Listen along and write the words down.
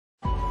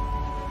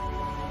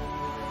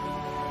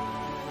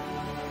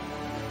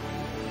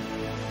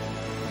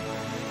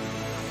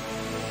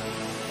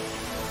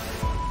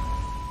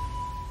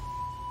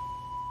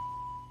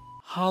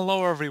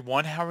Hello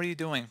everyone, how are you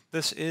doing?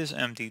 This is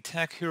MD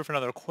Tech here with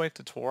another quick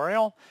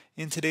tutorial.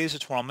 In today's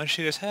tutorial, I'm going to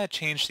show you guys how to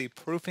change the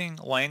proofing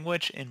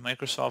language in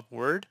Microsoft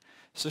Word.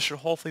 So this should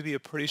hopefully be a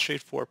pretty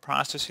straightforward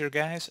process here,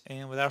 guys.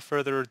 And without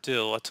further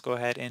ado, let's go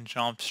ahead and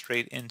jump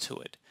straight into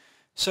it.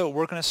 So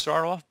we're going to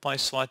start off by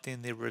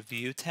selecting the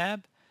Review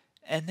tab.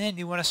 And then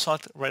you want to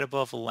select right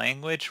above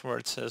Language where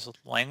it says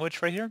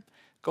Language right here.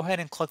 Go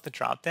ahead and click the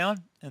drop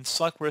down and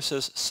select where it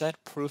says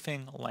Set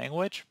Proofing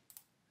Language.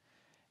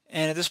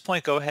 And at this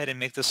point, go ahead and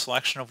make the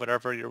selection of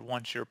whatever you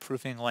want your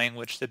proofing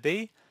language to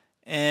be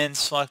and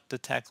select the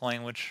tech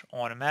language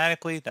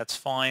automatically. That's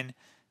fine.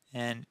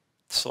 And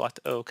select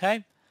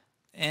OK.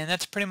 And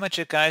that's pretty much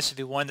it, guys. If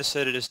you wanted to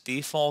set it as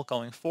default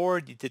going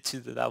forward, you did see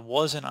that that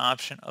was an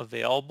option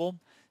available.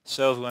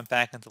 So if we went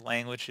back into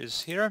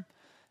languages here,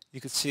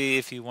 you could see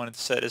if you wanted to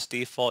set it as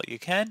default, you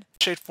can.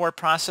 Straightforward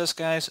process,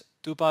 guys.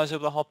 Do hope I was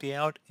able to help you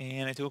out,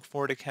 and I do look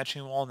forward to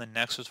catching you all in the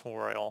next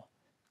tutorial.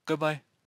 Goodbye.